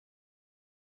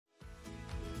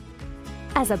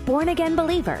As a born-again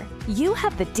believer, you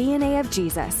have the DNA of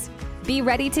Jesus. Be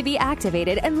ready to be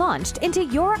activated and launched into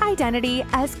your identity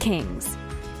as kings.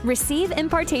 Receive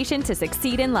impartation to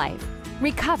succeed in life.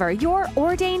 Recover your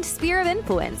ordained sphere of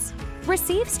influence.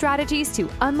 Receive strategies to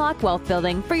unlock wealth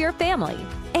building for your family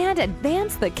and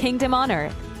advance the kingdom on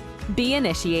earth. Be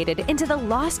initiated into the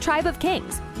lost tribe of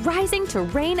kings, rising to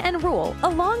reign and rule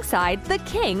alongside the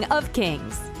King of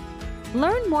Kings.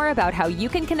 Learn more about how you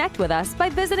can connect with us by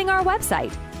visiting our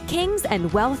website,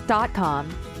 kingsandwealth.com.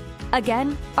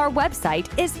 Again, our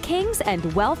website is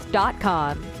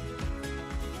kingsandwealth.com.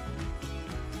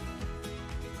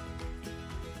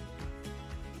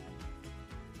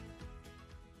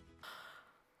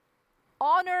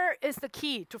 Honor is the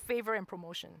key to favor and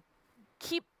promotion.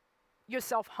 Keep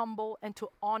yourself humble and to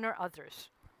honor others.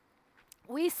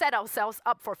 We set ourselves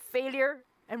up for failure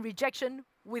and rejection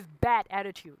with bad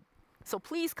attitude. So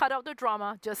please cut out the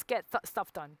drama, just get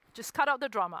stuff done. Just cut out the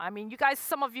drama. I mean, you guys,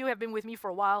 some of you have been with me for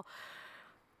a while.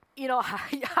 You know,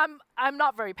 I'm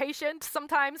not very patient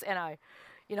sometimes, and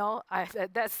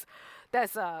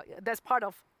that's part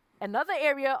of another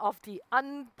area of the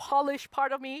unpolished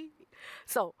part of me.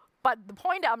 So, but the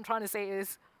point that I'm trying to say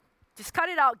is, just cut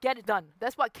it out, get it done.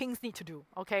 That's what kings need to do,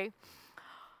 okay?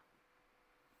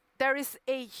 There is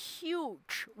a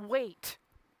huge weight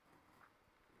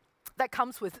that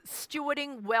comes with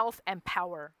stewarding wealth and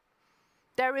power.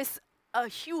 There is a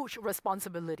huge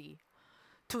responsibility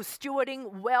to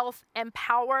stewarding wealth and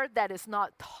power that is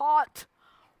not taught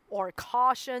or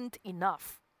cautioned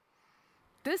enough.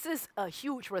 This is a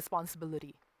huge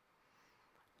responsibility.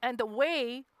 And the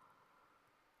way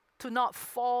to not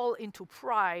fall into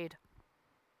pride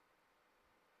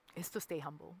is to stay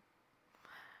humble.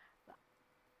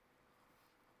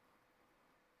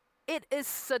 It is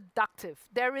seductive.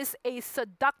 There is a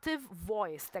seductive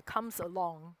voice that comes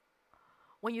along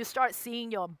when you start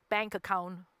seeing your bank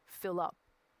account fill up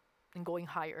and going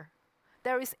higher.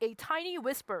 There is a tiny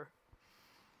whisper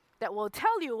that will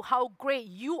tell you how great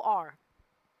you are,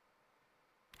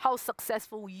 how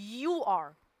successful you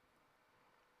are.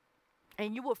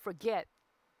 And you will forget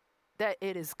that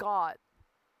it is God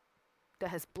that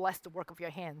has blessed the work of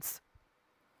your hands.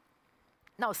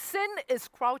 Now, sin is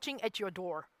crouching at your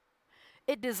door.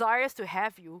 It desires to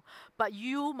have you, but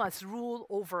you must rule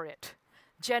over it.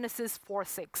 Genesis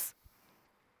 4:6.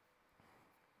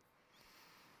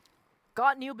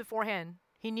 God knew beforehand.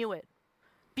 He knew it.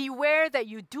 Beware that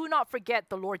you do not forget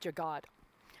the Lord your God.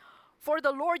 For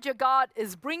the Lord your God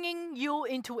is bringing you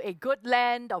into a good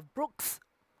land of brooks,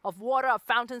 of water, of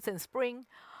fountains and spring,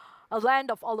 a land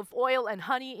of olive oil and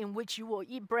honey, in which you will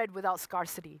eat bread without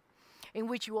scarcity, in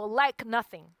which you will lack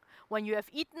nothing. When you have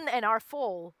eaten and are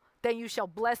full, then you shall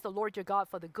bless the Lord your God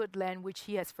for the good land which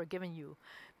he has forgiven you.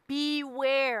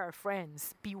 Beware,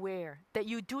 friends, beware, that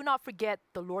you do not forget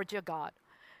the Lord your God,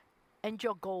 and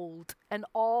your gold, and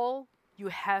all you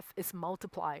have is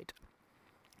multiplied.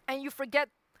 And you forget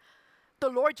the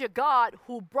Lord your God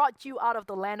who brought you out of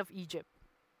the land of Egypt.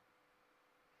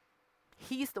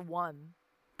 He's the one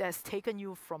that's taken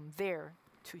you from there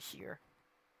to here.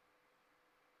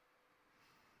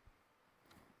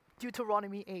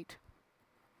 Deuteronomy 8.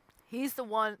 He's the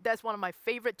one, that's one of my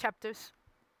favorite chapters.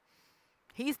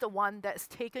 He's the one that's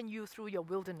taken you through your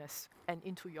wilderness and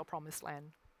into your promised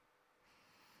land.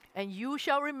 And you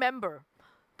shall remember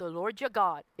the Lord your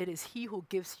God. It is he who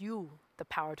gives you the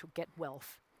power to get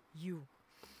wealth. You.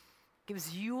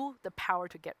 Gives you the power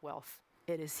to get wealth.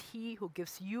 It is he who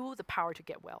gives you the power to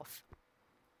get wealth.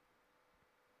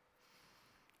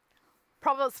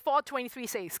 Proverbs 4:23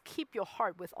 says, keep your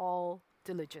heart with all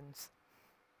diligence.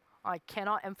 I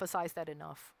cannot emphasize that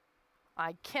enough.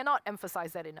 I cannot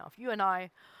emphasize that enough. You and I,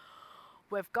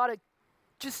 we've got to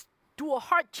just do a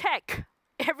heart check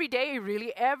every day,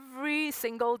 really, every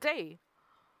single day.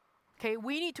 Okay,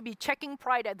 we need to be checking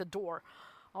pride at the door.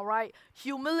 All right,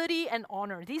 humility and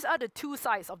honor. These are the two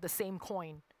sides of the same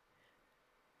coin.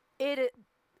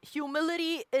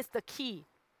 Humility is the key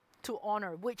to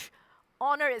honor, which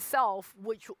honor itself,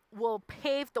 which will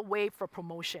pave the way for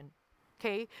promotion.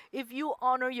 Okay, if you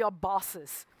honor your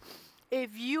bosses,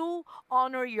 if you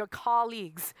honor your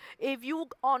colleagues, if you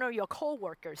honor your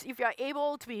co-workers, if you're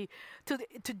able to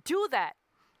do that,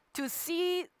 to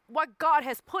see what God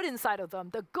has put inside of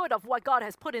them, the good of what God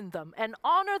has put in them, and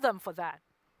honor them for that,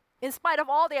 in spite of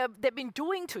all they've been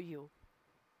doing to you,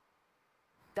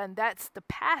 then that's the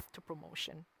path to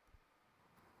promotion.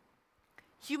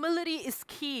 Humility is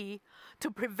key to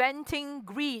preventing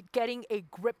greed getting a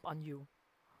grip on you.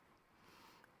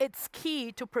 It's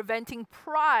key to preventing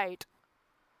pride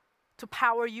to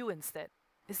power you instead.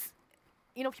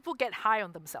 people get high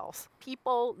on themselves.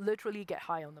 People literally get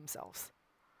high on themselves.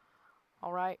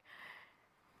 All right?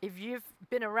 If you've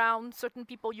been around certain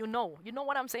people, you know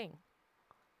what I'm saying.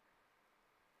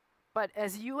 But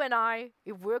as you and I,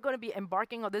 if we're going to be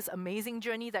embarking on this amazing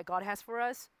journey that God has for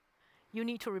us, you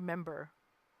need to remember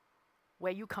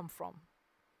where you come from.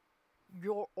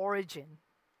 Your origin.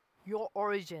 Your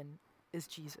origin is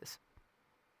Jesus.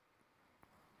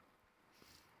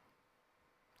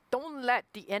 Don't let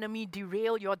the enemy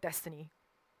derail your destiny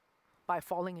by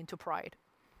falling into pride.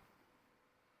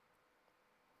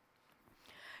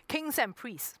 Kings and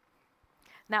priests.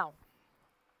 Now,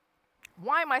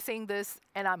 why am I saying this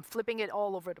and I'm flipping it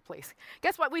all over the place?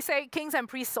 Guess what? We say kings and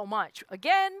priests so much.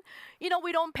 Again,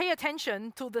 we don't pay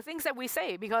attention to the things that we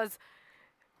say because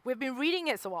we've been reading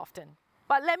it so often.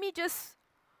 But let me just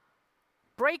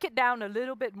break it down a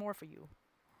little bit more for you.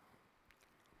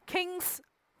 Kings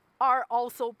are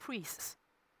also priests,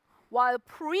 while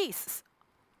priests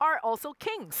are also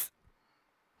kings.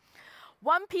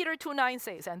 1 Peter 2:9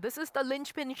 says, and this is the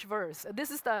linchpin verse.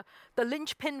 This is the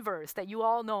linchpin verse that you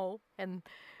all know. And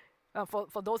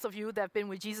for those of you that have been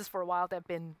with Jesus for a while, that have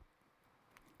been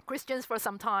Christians for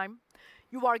some time,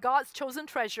 you are God's chosen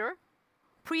treasure,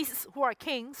 priests who are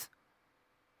kings,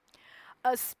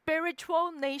 a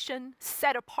spiritual nation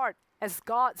set apart as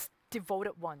God's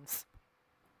devoted ones.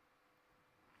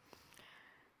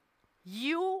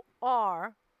 You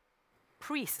are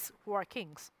priests who are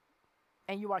kings,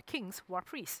 and you are kings who are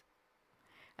priests.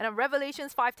 And in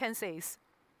Revelations 5:10 says,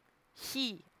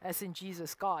 He, as in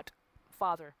Jesus, God,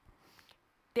 Father,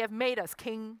 they have made us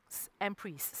kings and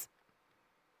priests.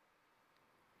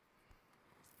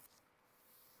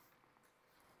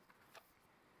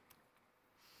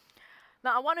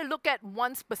 Now I want to look at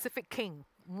one specific king,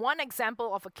 one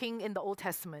example of a king in the Old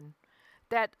Testament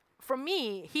that for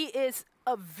me, he is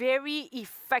a very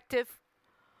effective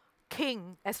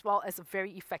king as well as a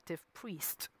very effective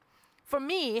priest. For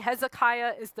me,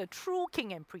 Hezekiah is the true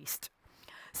king and priest.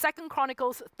 2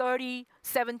 Chronicles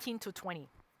 30:17-20.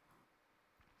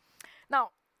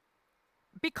 Now,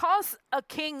 because a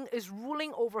king is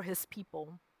ruling over his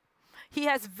people, he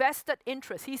has vested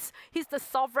interest. He's the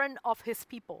sovereign of his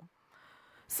people.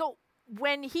 So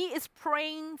when he is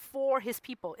praying for his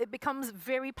people, it becomes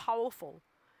very powerful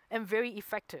and very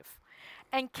effective.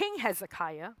 And King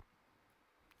Hezekiah,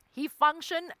 he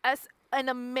functioned as an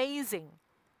amazing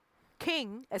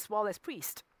king as well as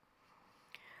priest.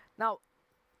 Now,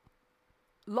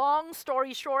 long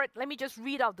story short, let me just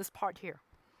read out this part here.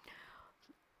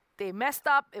 They messed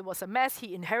up. It was a mess.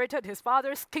 He inherited his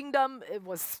father's kingdom. There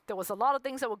was a lot of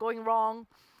things that were going wrong.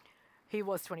 He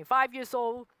was 25 years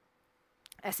old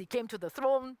as he came to the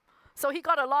throne. So he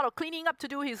got a lot of cleaning up to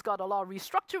do. He's got a lot of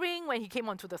restructuring when he came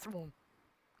onto the throne.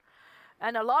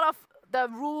 And a lot of the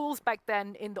rules back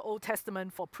then in the Old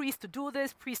Testament for priests to do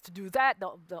this, priests to do that,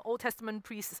 the Old Testament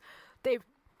priests, they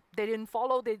didn't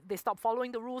follow. They stopped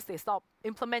following the rules. They stopped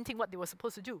implementing what they were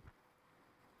supposed to do.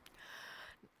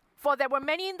 For there were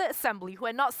many in the assembly who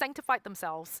had not sanctified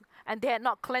themselves, and they had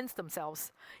not cleansed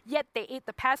themselves. Yet they ate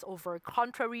the Passover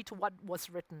contrary to what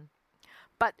was written.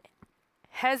 But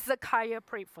Hezekiah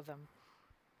prayed for them.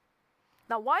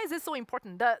 Now, why is this so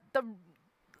important?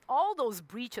 All those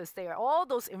breaches there, all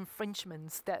those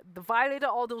infringements that violated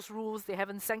all those rules, they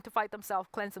haven't sanctified themselves,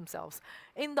 cleansed themselves.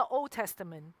 In the Old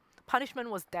Testament,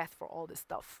 punishment was death for all this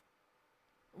stuff.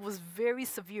 It was very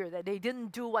severe that they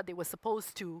didn't do what they were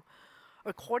supposed to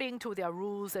according to their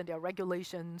rules and their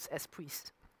regulations as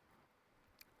priests.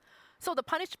 So the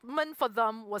punishment for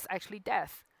them was actually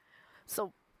death.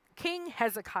 So King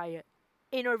Hezekiah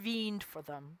intervened for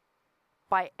them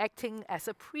by acting as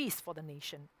a priest for the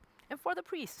nation and for the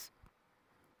priests.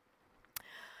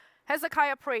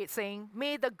 Hezekiah prayed, saying,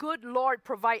 "May the good Lord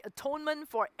provide atonement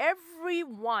for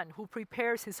everyone who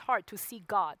prepares his heart to seek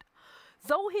God,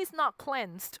 though he is not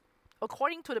cleansed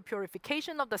according to the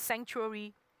purification of the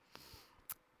sanctuary.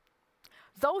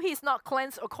 Though he is not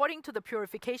cleansed according to the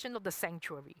purification of the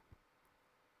sanctuary."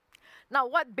 Now,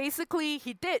 what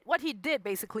he did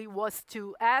basically was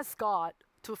to ask God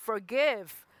to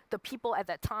forgive the people at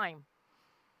that time.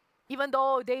 Even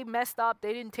though they messed up,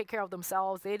 they didn't take care of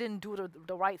themselves, they didn't do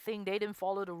the right thing, they didn't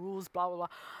follow the rules, blah, blah, blah.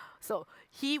 So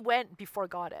he went before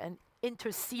God and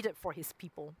interceded for his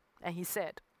people. And he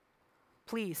said,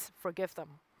 "Please forgive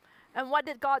them." And what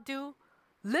did God do?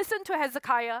 Listen to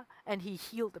Hezekiah, and he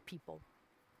healed the people.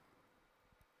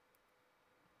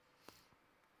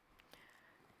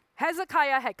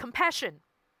 Hezekiah had compassion.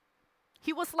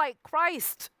 He was like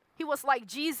Christ. He was like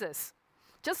Jesus.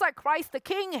 Just like Christ the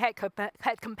King had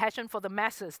compassion for the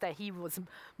masses that he was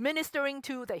ministering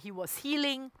to, that he was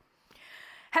healing.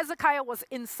 Hezekiah was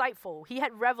insightful. He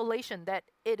had revelation that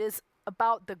it is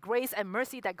about the grace and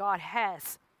mercy that God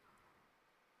has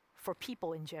for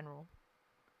people in general.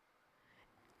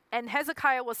 And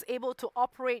Hezekiah was able to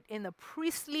operate in a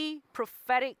priestly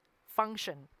prophetic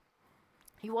function.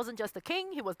 He wasn't just the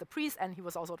king, he was the priest, and he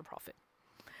was also the prophet.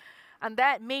 And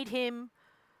that made him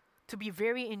to be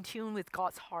very in tune with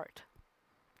God's heart.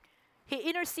 He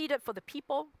interceded for the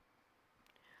people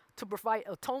to provide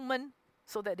atonement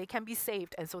so that they can be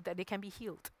saved and so that they can be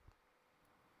healed.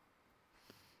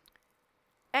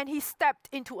 And he stepped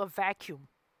into a vacuum.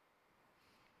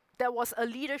 There was a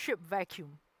leadership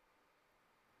vacuum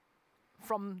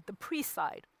from the priest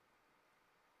side,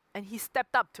 and he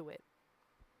stepped up to it.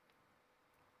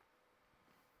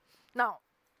 Now,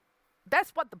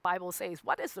 that's what the Bible says.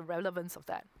 What is the relevance of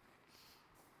that?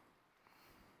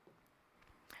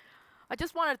 I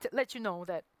just wanted to let you know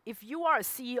that if you are a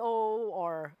CEO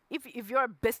or if you're a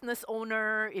business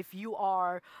owner, if you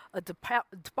are a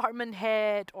department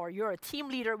head or you're a team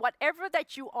leader, whatever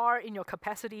that you are in your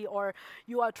capacity, or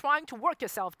you are trying to work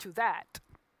yourself to that,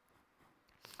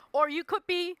 or you could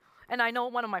be, and I know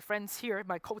one of my friends here,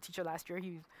 my co-teacher last year,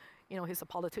 he's a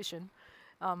politician.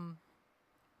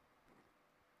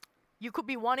 You could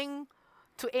be wanting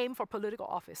to aim for political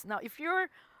office. Now, if your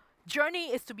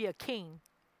journey is to be a king,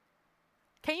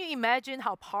 can you imagine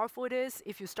how powerful it is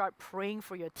if you start praying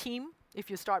for your team, if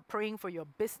you start praying for your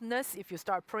business, if you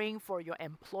start praying for your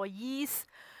employees,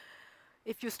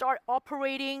 if you start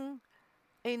operating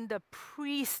in the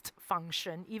priest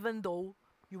function, even though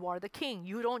you are the king?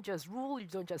 You don't just rule, you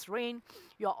don't just reign,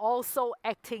 you're also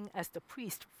acting as the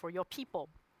priest for your people.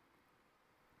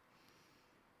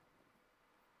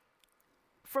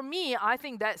 For me, I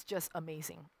think that's just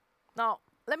amazing. Now,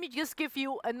 let me just give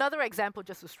you another example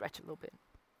just to stretch a little bit.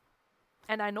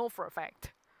 And I know for a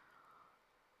fact,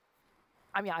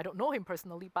 I don't know him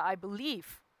personally, but I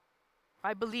believe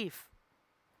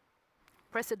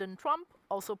President Trump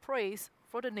also prays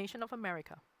for the nation of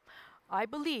America. I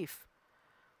believe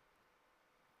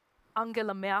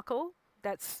Angela Merkel,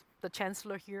 that's the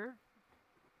chancellor here,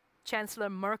 Angela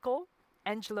Merkel,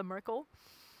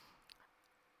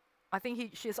 I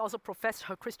think she's also professed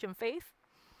her Christian faith.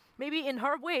 Maybe in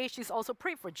her way, she's also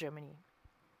prayed for Germany.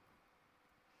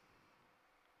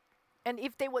 And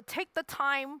if they would take the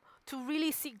time to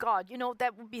really seek God,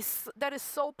 that is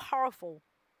so powerful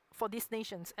for these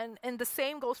nations. And the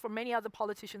same goes for many other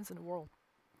politicians in the world.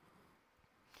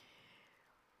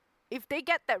 If they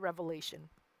get that revelation,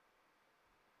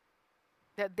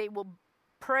 that they will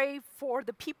pray for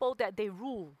the people that they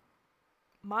rule,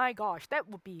 my gosh,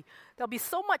 there'll be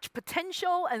so much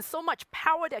potential and so much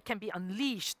power that can be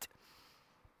unleashed.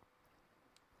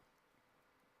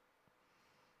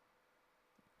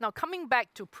 Now, coming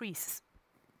back to priests.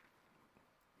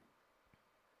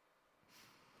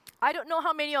 I don't know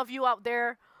how many of you out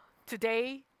there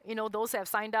today, those who have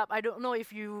signed up, I don't know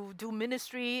if you do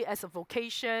ministry as a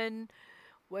vocation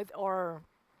or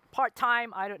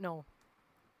part-time, I don't know.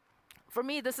 For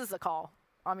me, this is a call.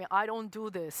 I don't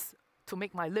do this to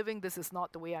make my living. This is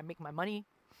not the way I make my money.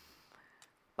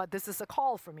 But this is a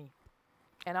call for me.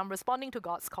 And I'm responding to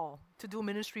God's call to do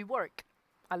ministry work.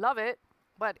 I love it,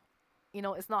 but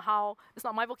it's not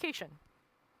my vocation.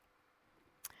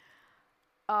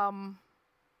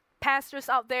 Pastors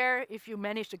out there, if you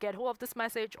manage to get hold of this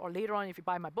message, or later on if you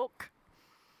buy my book,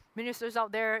 ministers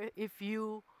out there, if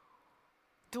you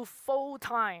do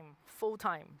full-time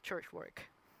church work,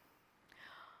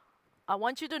 I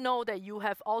want you to know that you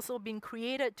have also been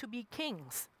created to be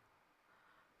kings,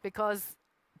 because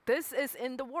this is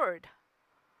in the Word.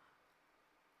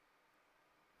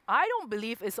 I don't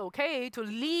believe it's okay to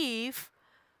leave,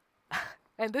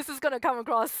 and this is going to come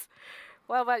across,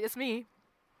 well, but it's me.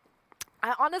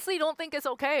 I honestly don't think it's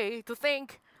okay to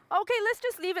think, okay, let's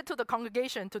just leave it to the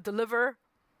congregation to deliver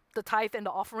the tithe and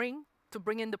the offering, to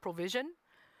bring in the provision,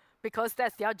 because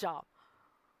that's their job.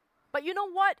 But you know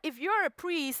what? If you're a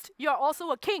priest, you're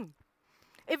also a king.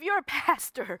 If you're a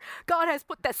pastor, God has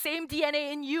put that same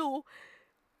DNA in you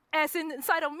as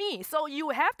inside of me. So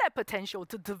you have that potential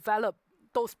to develop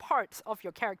those parts of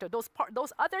your character, those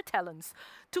other talents,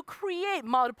 to create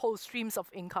multiple streams of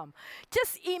income.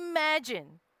 Just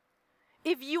imagine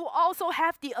if you also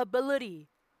have the ability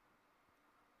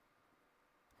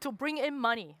to bring in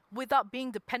money without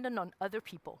being dependent on other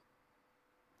people.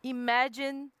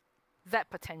 Imagine that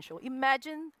potential.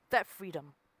 Imagine that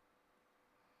freedom.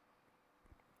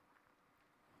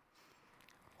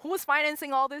 Who's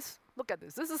financing all this? Look at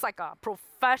this. This is like a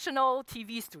professional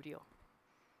TV studio.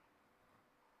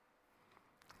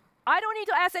 I don't need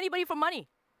to ask anybody for money.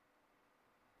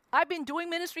 I've been doing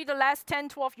ministry the last 10,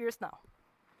 12 years now.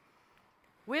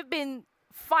 We've been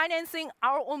financing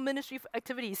our own ministry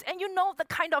activities. And you know the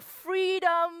kind of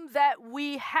freedom that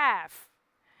we have.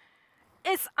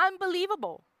 It's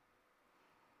unbelievable.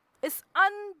 It's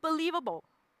unbelievable.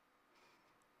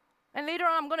 And later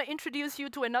on, I'm going to introduce you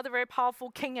to another very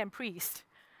powerful king and priest.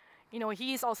 You know,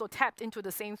 he's also tapped into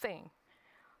the same thing.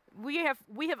 We have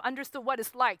understood what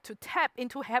it's like to tap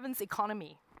into heaven's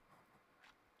economy.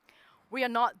 We are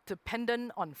not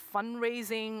dependent on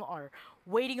fundraising or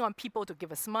waiting on people to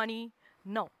give us money.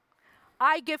 No.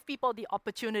 I give people the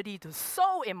opportunity to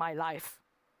sow in my life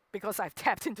because I've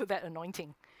tapped into that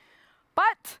anointing.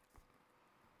 But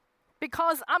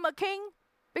because I'm a king,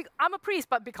 I'm a priest,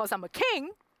 but because I'm a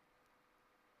king,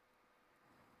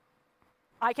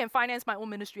 I can finance my own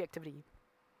ministry activity.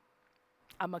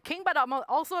 I'm a king, but I'm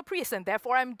also a priest, and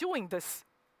therefore I'm doing this.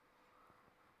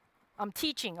 I'm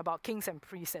teaching about kings and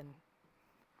priests and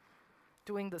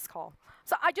doing this call.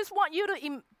 So I just want you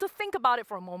to think about it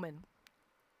for a moment.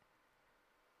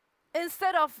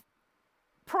 Instead of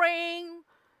praying,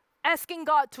 asking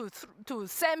God to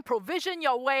send provision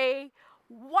your way,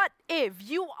 what if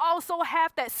you also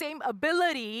have that same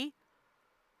ability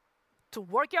to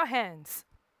work your hands,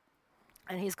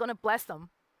 and He's going to bless them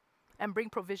and bring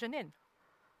provision in?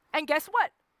 And guess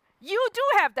what? You do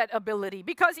have that ability,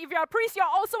 because if you're a priest, you're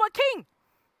also a king.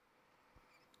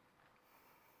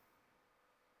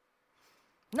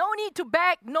 No need to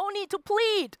beg, no need to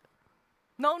plead,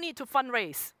 no need to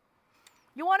fundraise.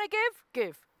 You want to give?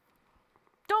 Give.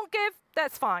 Don't give?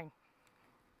 That's fine.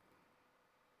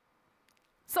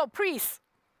 So priests,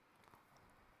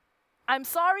 I'm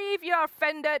sorry if you are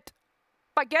offended,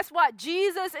 but guess what?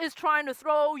 Jesus is trying to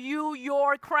throw you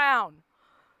your crown.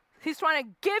 He's trying to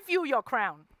give you your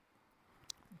crown.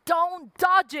 Don't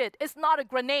dodge it. It's not a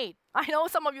grenade. I know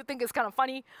some of you think it's kind of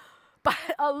funny, but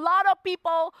a lot of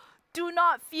people do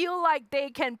not feel like they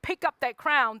can pick up that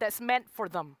crown that's meant for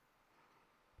them.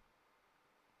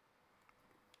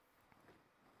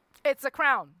 It's a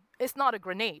crown. It's not a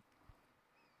grenade.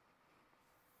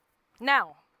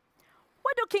 Now,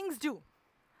 what do kings do?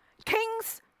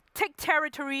 Kings take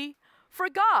territory for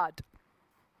God.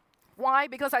 Why?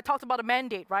 Because I talked about a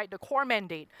mandate, right? The core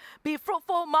mandate. Be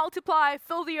fruitful, multiply,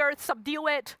 fill the earth, subdue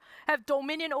it, have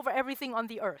dominion over everything on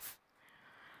the earth.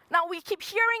 Now, we keep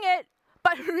hearing it,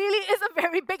 but really it's a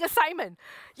very big assignment.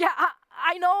 Yeah,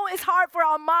 I know it's hard for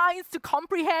our minds to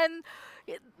comprehend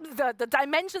the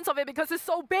dimensions of it because it's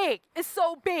so big. It's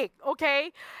so big,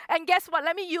 okay? And guess what?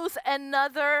 Let me use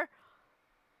another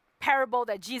parable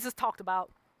that Jesus talked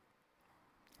about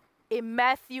in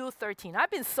Matthew 13. I've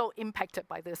been so impacted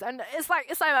by this. And it's like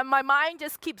my mind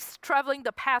just keeps traveling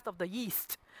the path of the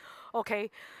yeast, okay?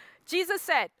 Jesus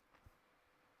said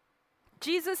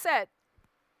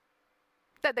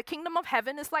that the kingdom of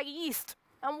heaven is like yeast.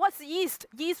 And what's yeast?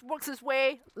 Yeast works its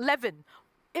way, leaven.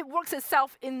 It works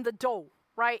itself in the dough,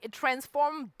 right? It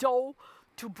transforms dough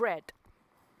to bread.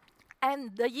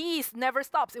 And the yeast never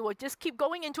stops. It will just keep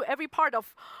going into every part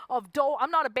of dough.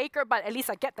 I'm not a baker, but at least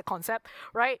I get the concept,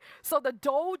 right? So the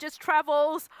dough just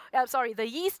travels, the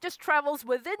yeast just travels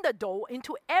within the dough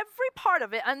into every part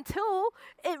of it until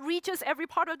it reaches every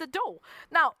part of the dough.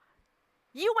 Now,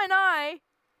 you and I,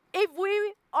 if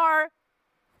we are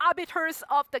arbiters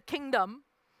of the kingdom,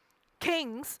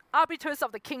 kings, arbiters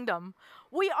of the kingdom,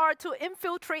 we are to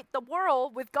infiltrate the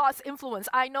world with God's influence.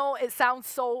 I know it sounds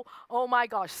so, oh my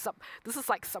gosh, this is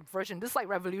like subversion, this is like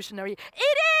revolutionary.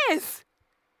 It is!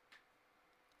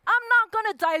 I'm not going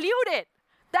to dilute it.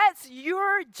 That's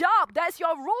your job. That's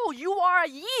your role. You are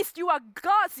yeast. You are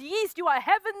God's yeast. You are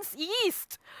heaven's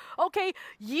yeast. Okay?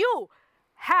 You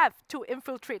have to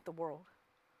infiltrate the world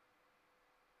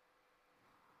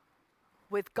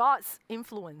with God's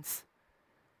influence.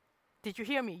 Did you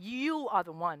hear me? You are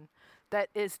the one that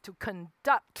is to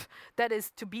conduct, that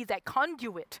is to be that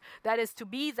conduit, that is to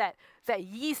be that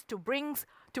yeast to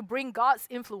bring God's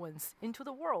influence into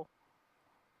the world.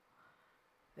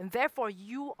 And therefore,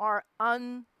 you are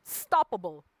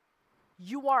unstoppable.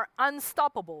 You are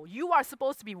unstoppable. You are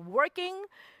supposed to be working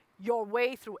your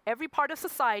way through every part of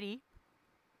society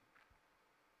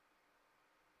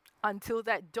until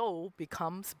that dough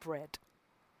becomes bread.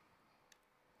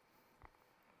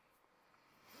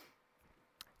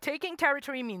 Taking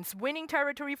territory means winning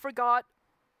territory for God.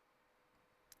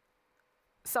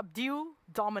 Subdue,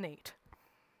 dominate.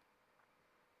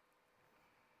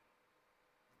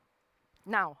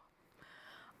 Now,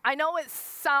 I know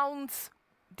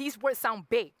these words sound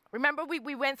big. Remember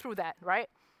we went through that, right?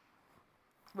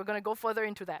 We're going to go further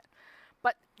into that.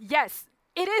 But yes,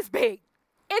 it is big.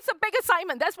 It's a big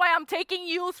assignment. That's why I'm taking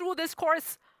you through this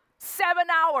course 7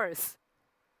 hours.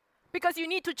 Because you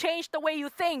need to change the way you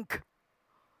think.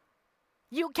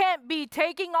 You can't be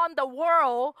taking on the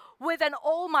world with an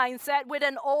old mindset, with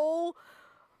an old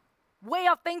way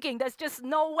of thinking. There's just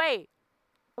no way.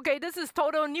 Okay, this is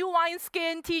total new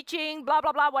wineskin teaching, blah,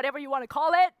 blah, blah, whatever you want to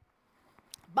call it.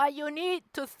 But you need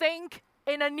to think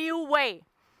in a new way.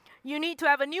 You need to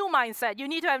have a new mindset. You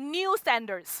need to have new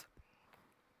standards.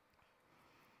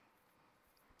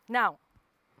 Now,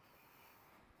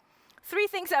 3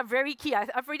 things that are very key.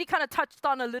 I've already kind of touched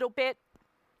on a little bit.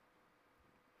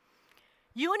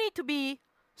 You need to be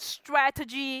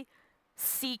strategy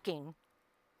seeking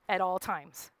at all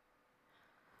times.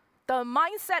 The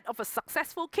mindset of a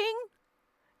successful king,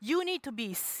 you need to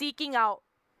be seeking out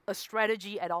a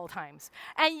strategy at all times.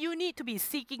 And you need to be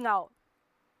seeking out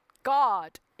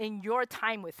God in your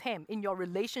time with Him, in your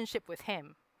relationship with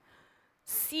Him.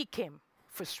 Seek Him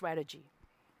for strategy.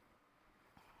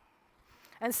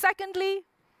 And secondly,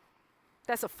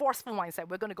 there's a forceful mindset.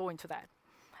 We're going to go into that.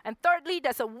 And thirdly,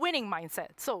 there's a winning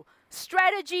mindset. So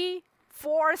strategy,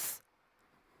 force,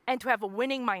 and to have a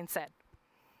winning mindset.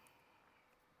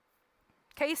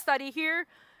 Case study here,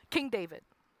 King David.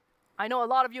 I know a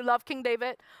lot of you love King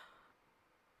David.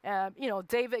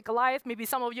 David, Goliath, maybe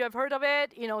some of you have heard of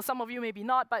it. Some of you maybe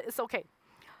not, but it's okay.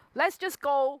 Let's just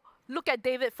go look at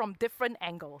David from different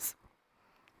angles.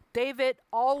 David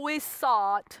always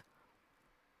sought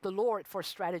the Lord for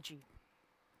strategy.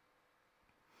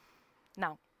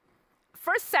 Now,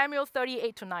 1 Samuel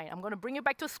 38-9. I'm going to bring you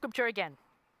back to scripture again.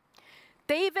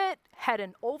 David had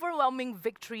an overwhelming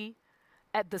victory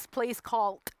at this place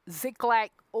called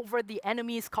Ziklag over the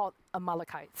enemies called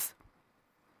Amalekites.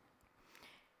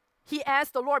 He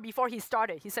asked the Lord before he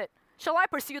started. He said, "Shall I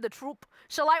pursue the troop?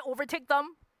 Shall I overtake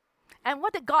them?" And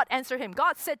what did God answer him?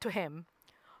 God said to him,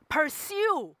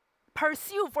 "Pursue,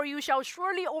 pursue, for you shall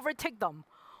surely overtake them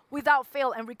without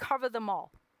fail and recover them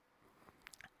all."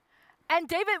 And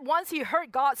David, once he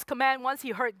heard God's command, once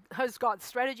he heard God's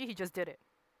strategy, he just did it.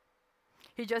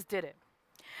 He just did it.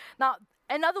 Now,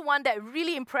 another one that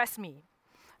really impressed me,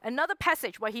 another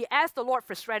passage where he asked the Lord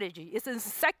for strategy is in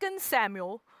 2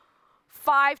 Samuel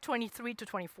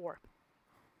 5:23-24.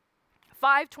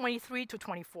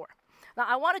 5:23-24. Now,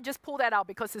 I want to just pull that out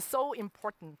because it's so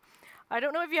important. I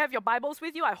don't know if you have your Bibles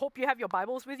with you. I hope you have your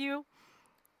Bibles with you.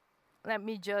 Let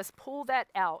me just pull that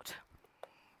out.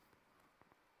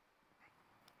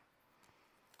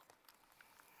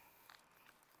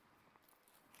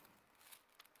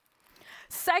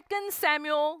 Second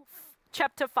Samuel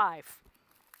chapter 5.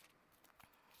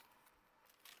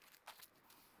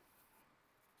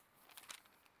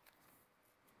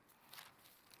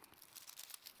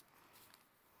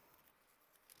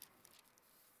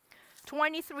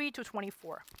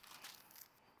 (23-24).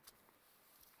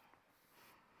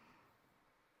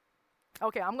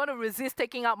 Okay, I'm going to resist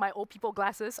taking out my old people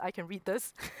glasses. I can read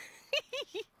this.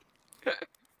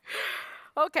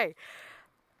 Okay,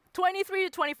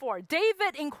 23-24.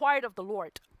 David inquired of the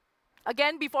Lord.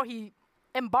 Again, before he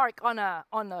embarked on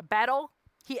a battle,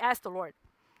 he asked the Lord,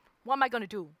 "What am I going to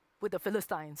do with the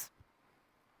Philistines?"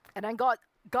 And then God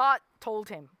told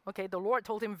him, okay, the Lord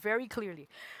told him very clearly,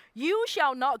 "You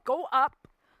shall not go up,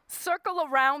 circle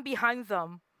around behind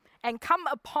them, and come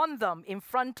upon them in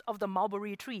front of the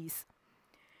mulberry trees.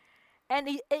 And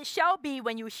it shall be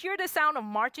when you hear the sound of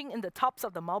marching in the tops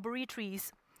of the mulberry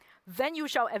trees, then you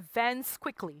shall advance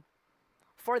quickly.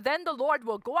 For then the Lord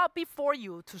will go out before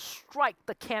you to strike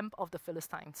the camp of the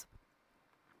Philistines."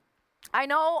 I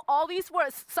know all these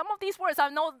words, some of these words, I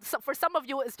know for some of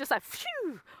you it's just like,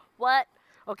 phew, what?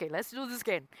 Okay, let's do this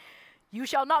again. "You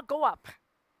shall not go up,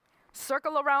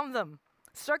 circle around them,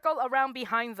 circle around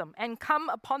behind them, and come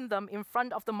upon them in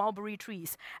front of the mulberry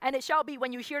trees. And it shall be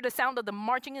when you hear the sound of them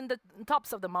marching in the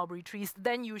tops of the mulberry trees,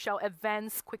 then you shall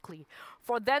advance quickly.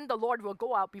 For then the Lord will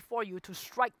go out before you to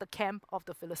strike the camp of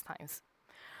the Philistines."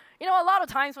 A lot of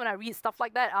times when I read stuff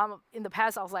like that, in the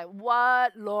past I was like,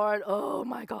 "What, Lord? Oh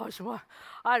my gosh, what?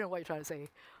 I don't know what you're trying to say.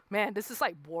 Man, this is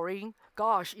like boring.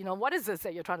 Gosh, what is this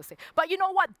that you're trying to say?" But you know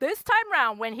what? This time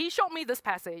around, when he showed me this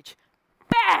passage,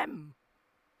 bam!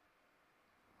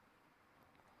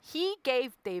 He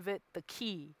gave David the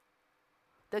key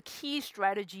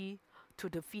strategy to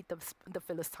defeat the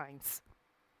Philistines.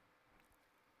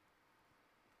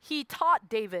 He taught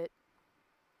David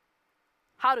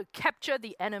how to capture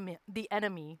the enemy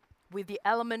with the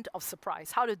element of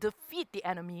surprise, how to defeat the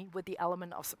enemy with the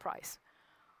element of surprise.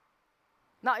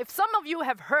 Now, if some of you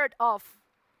have heard of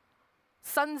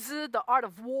Sun Tzu, The Art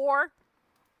of War,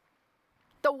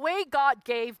 the way God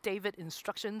gave David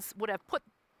instructions would have put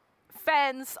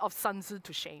fans of Sun Tzu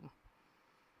to shame.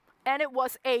 And it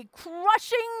was a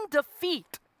crushing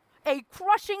defeat. A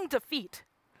crushing defeat.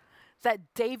 that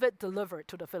David delivered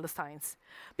to the Philistines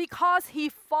because he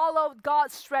followed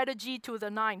God's strategy to the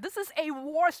nine. This is a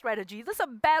war strategy. This is a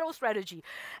battle strategy.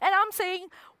 And I'm saying,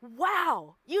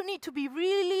 wow, you need to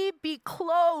really be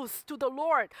close to the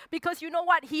Lord because you know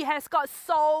what? He has got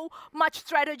so much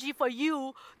strategy for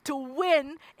you to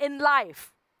win in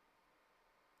life.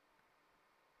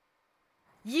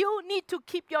 You need to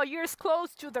keep your ears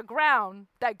close to the ground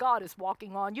that God is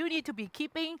walking on. You need to be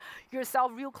keeping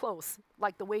yourself real close,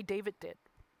 like the way David did.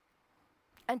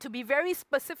 And to be very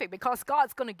specific, because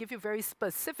God's going to give you very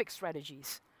specific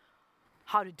strategies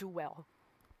how to do well.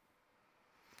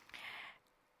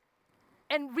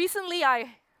 And recently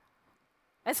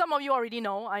and some of you already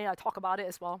know, I talk about it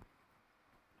as well.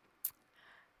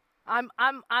 I'm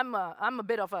a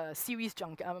bit of a series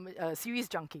junkie. I'm a series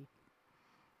junkie.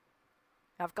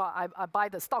 I buy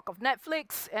the stock of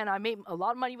Netflix, and I make a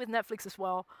lot of money with Netflix as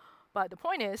well. But the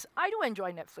point is, I do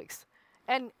enjoy Netflix.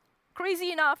 And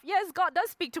crazy enough, yes, God does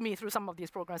speak to me through some of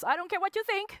these programs. I don't care what you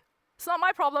think. It's not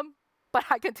my problem. But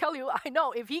I can tell you, I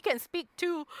know if he can speak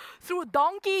through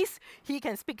donkeys, he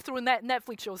can speak through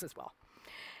Netflix shows as well.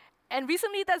 And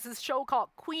recently, there's this show called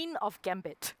Queen of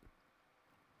Gambit.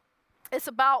 It's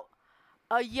about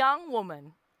a young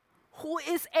woman who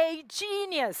is a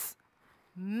genius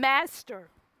master,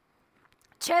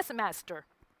 chess master.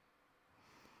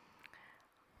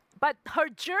 But her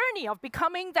journey of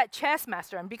becoming that chess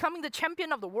master and becoming the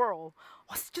champion of the world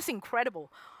was just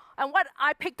incredible. And what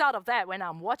I picked out of that when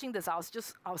I'm watching this, I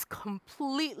was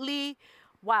completely,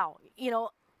 wow. You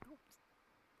know,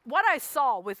 what I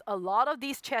saw with a lot of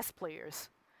these chess players,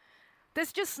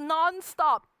 there's just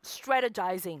non-stop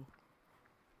strategizing.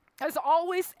 There's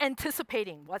always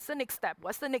anticipating, what's the next step,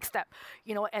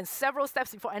 you know, and several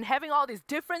steps before, and having all these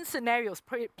different scenarios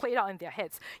played out in their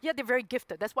heads. Yet they're very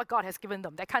gifted. That's what God has given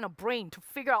them, that kind of brain to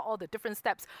figure out all the different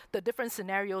steps, the different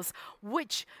scenarios,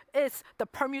 which is the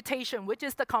permutation, which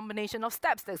is the combination of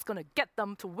steps that's going to get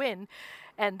them to win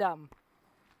and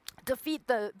defeat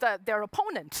their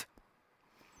opponent.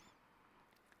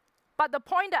 But the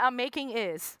point that I'm making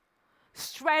is,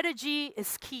 strategy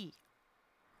is key.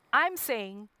 I'm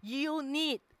saying you and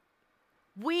I,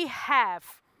 we have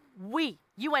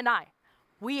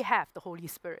the Holy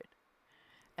Spirit.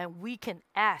 And we can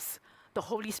ask the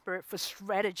Holy Spirit for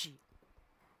strategy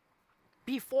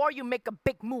before you make a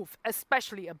big move,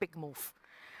 especially a big move.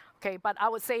 Okay, but I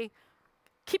would say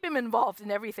keep him involved in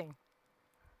everything.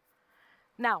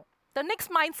 Now, the next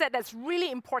mindset that's really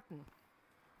important,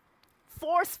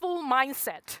 forceful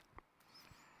mindset.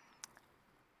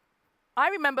 I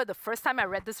remember the first time I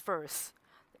read this verse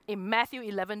in Matthew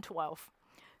 11:12.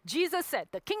 Jesus said,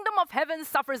 "The kingdom of heaven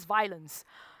suffers violence,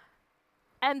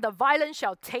 and the violent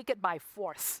shall take it by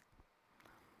force."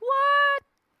 What?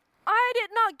 I did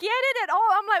not get it at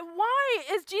all. I'm like, why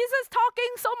is Jesus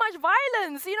talking so much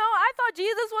violence? You know, I thought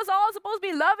Jesus was all supposed to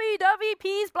be lovey-dovey,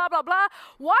 peace, blah, blah, blah.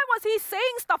 Why was he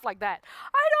saying stuff like that?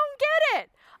 I don't get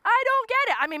it.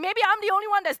 I mean, maybe I'm the only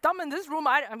one that's dumb in this room,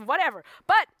 whatever.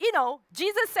 But, you know,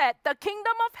 Jesus said, the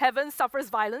kingdom of heaven suffers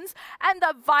violence, and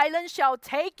the violent shall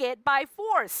take it by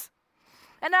force.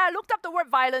 And I looked up the word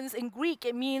violence in Greek.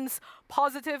 It means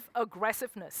positive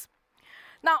aggressiveness.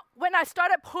 Now, when I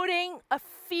started putting a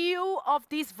few of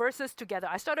these verses together,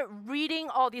 I started reading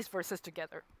all these verses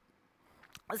together.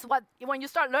 It's what, when you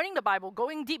start learning the Bible,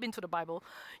 going deep into the Bible,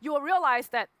 you will realize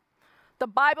that the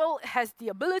Bible has the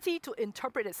ability to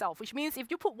interpret itself, which means if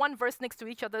you put one verse next to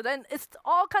each other, then it's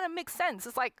all kind of makes sense.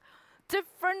 It's like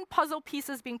different puzzle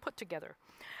pieces being put together.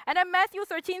 And then Matthew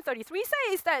 13:33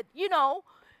 says that, you know,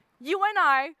 you and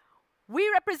I, we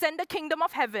represent the kingdom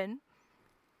of heaven,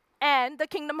 and the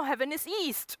kingdom of heaven is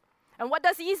east. And what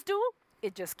does east do?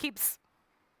 It just keeps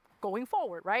going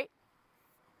forward, right?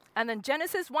 And then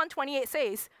Genesis 1:28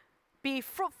 says, "Be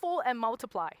fruitful and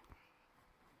multiply.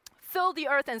 Fill the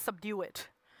earth and subdue it."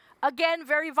 Again,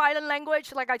 very violent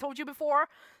language, like I told you before.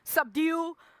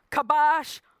 Subdue,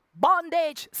 kabash,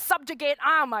 bondage, subjugate.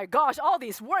 Oh my gosh, all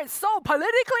these words so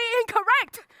politically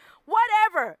incorrect.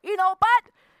 Whatever, you know,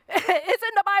 but it's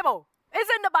in the Bible. It's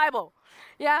in the Bible.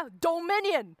 Yeah,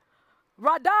 dominion,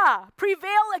 radah,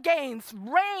 prevail against,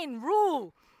 reign,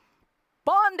 rule,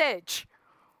 bondage.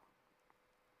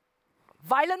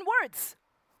 Violent words.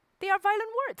 They are violent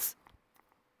words.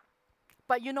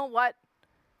 But you know what?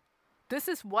 This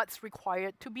is what's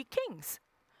required to be kings.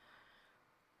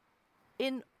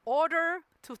 In order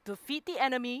to defeat the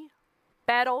enemy,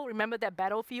 battle, remember that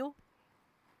battlefield?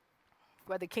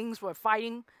 Where the kings were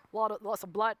fighting, lots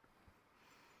of blood.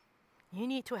 You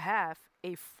need to have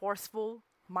a forceful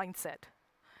mindset.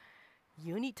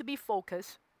 You need to be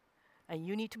focused, and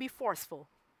you need to be forceful.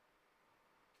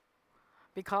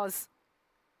 Because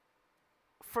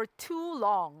for too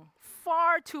long,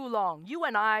 far too long, you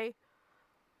and I,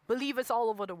 believers all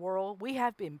over the world, we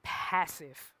have been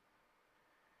passive.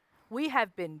 We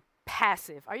have been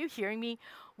passive. Are you hearing me?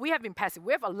 We have been passive.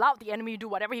 We have allowed the enemy to do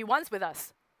whatever he wants with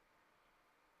us.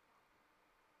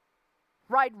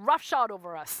 Ride roughshod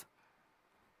over us.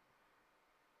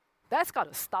 That's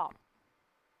got to stop.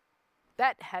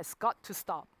 That has got to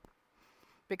stop.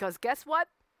 Because guess what?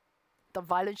 The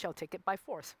violent shall take it by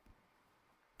force.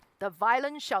 The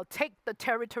violent shall take the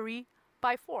territory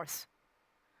by force.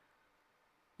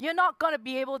 You're not going to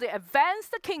be able to advance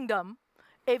the kingdom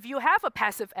if you have a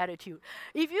passive attitude.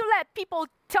 If you let people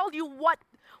tell you what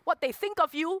they think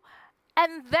of you,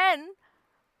 and then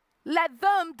let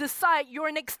them decide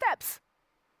your next steps,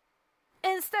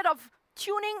 instead of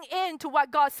tuning in to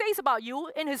what God says about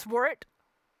you in His Word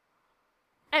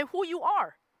and who you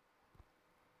are.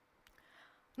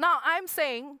 Now I'm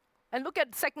saying, and look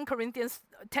at 2 Corinthians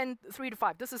 10,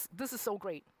 3-5. This is so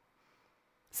great.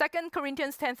 2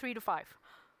 Corinthians 10, 3-5.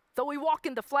 Though we walk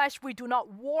in the flesh, we do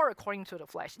not war according to the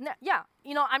flesh. Yeah,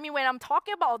 when I'm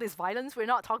talking about all this violence, we're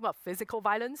not talking about physical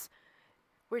violence.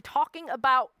 We're talking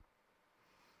about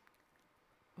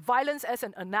violence as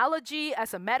an analogy,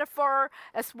 as a metaphor,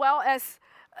 as well as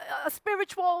a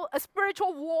spiritual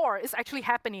war is actually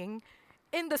happening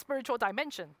in the spiritual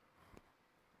dimension.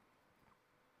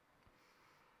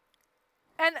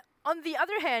 And on the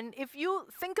other hand, if you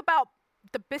think about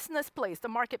the business place, the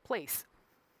marketplace,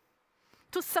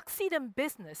 to succeed in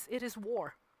business, it is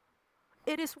war.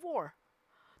 It is war.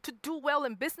 To do well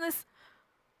in business,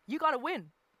 you got to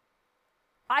win.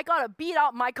 I got to beat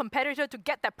out my competitor to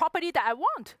get that property that I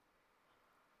want.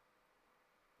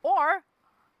 Or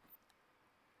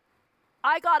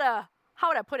I got to, how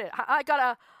would I put it? I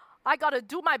got to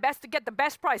do my best to get the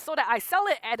best price so that I sell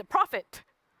it at a profit.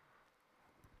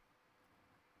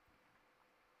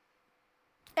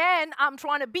 And I'm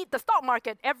trying to beat the stock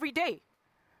market every day.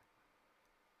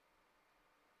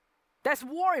 There's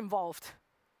war involved.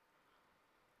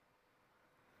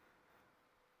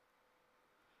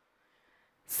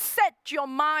 Set your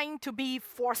mind to be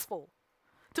forceful,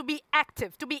 to be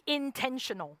active, to be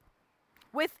intentional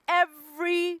with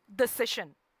every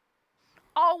decision.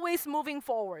 Always moving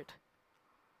forward.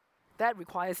 That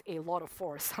requires a lot of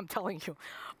force, I'm telling you.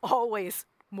 Always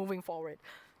moving forward.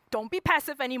 Don't be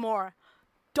passive anymore.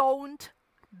 Don't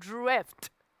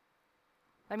drift.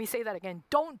 Let me say that again.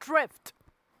 Don't drift.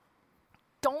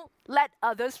 Don't let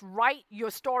others write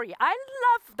your story. I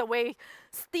love the way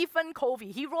Stephen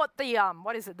Covey, he wrote the,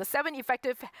 the 7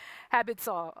 effective habits,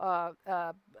 I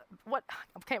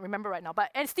can't remember right now,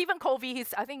 and Stephen Covey,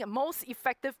 he's, I think, most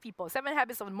effective people, 7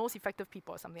 habits of the most effective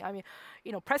people or something. I mean,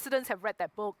 presidents have read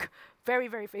that book, very,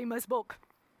 very famous book.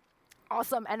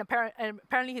 Awesome, and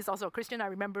apparently he's also a Christian. I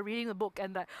remember reading the book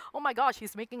and oh my gosh,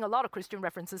 he's making a lot of Christian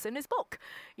references in his book.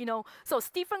 So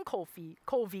Stephen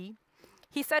Covey,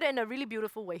 he said it in a really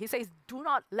beautiful way. He says, do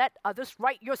not let others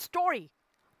write your story.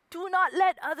 Do not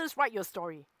let others write your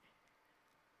story.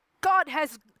 God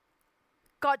has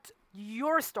got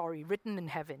your story written in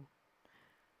heaven.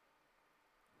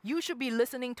 You should be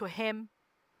listening to Him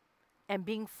and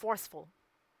being forceful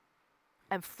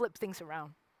and flip things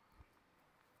around.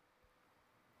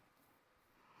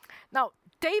 Now,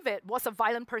 David was a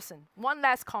violent person. One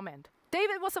last comment.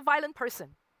 David was a violent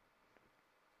person.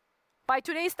 By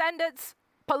today's standards,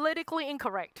 politically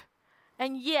incorrect.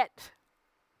 And yet,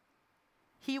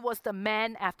 he was the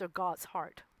man after God's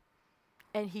heart.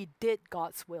 And he did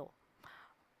God's will.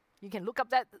 You can look up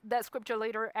that scripture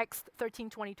later, Acts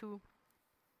 13:22.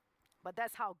 But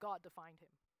that's how God defined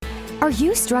him. Are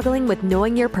you struggling with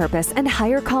knowing your purpose and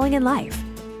higher calling in life?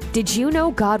 Did you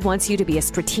know God wants you to be a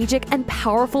strategic and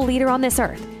powerful leader on this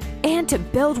earth and to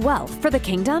build wealth for the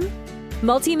kingdom?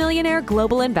 Multimillionaire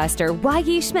global investor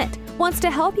Wai-yee Schmidti wants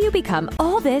to help you become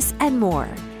all this and more.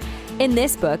 In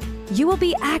this book, you will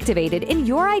be activated in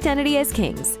your identity as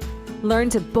kings.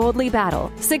 Learn to boldly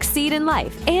battle, succeed in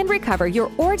life, and recover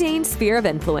your ordained sphere of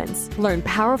influence. Learn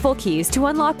powerful keys to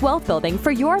unlock wealth building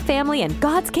for your family and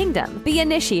God's kingdom. Be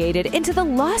initiated into the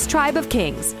lost tribe of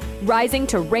kings, rising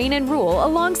to reign and rule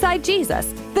alongside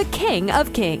Jesus, the King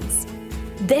of Kings.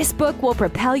 This book will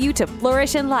propel you to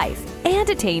flourish in life and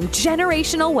attain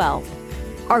generational wealth.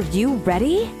 Are you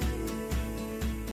ready?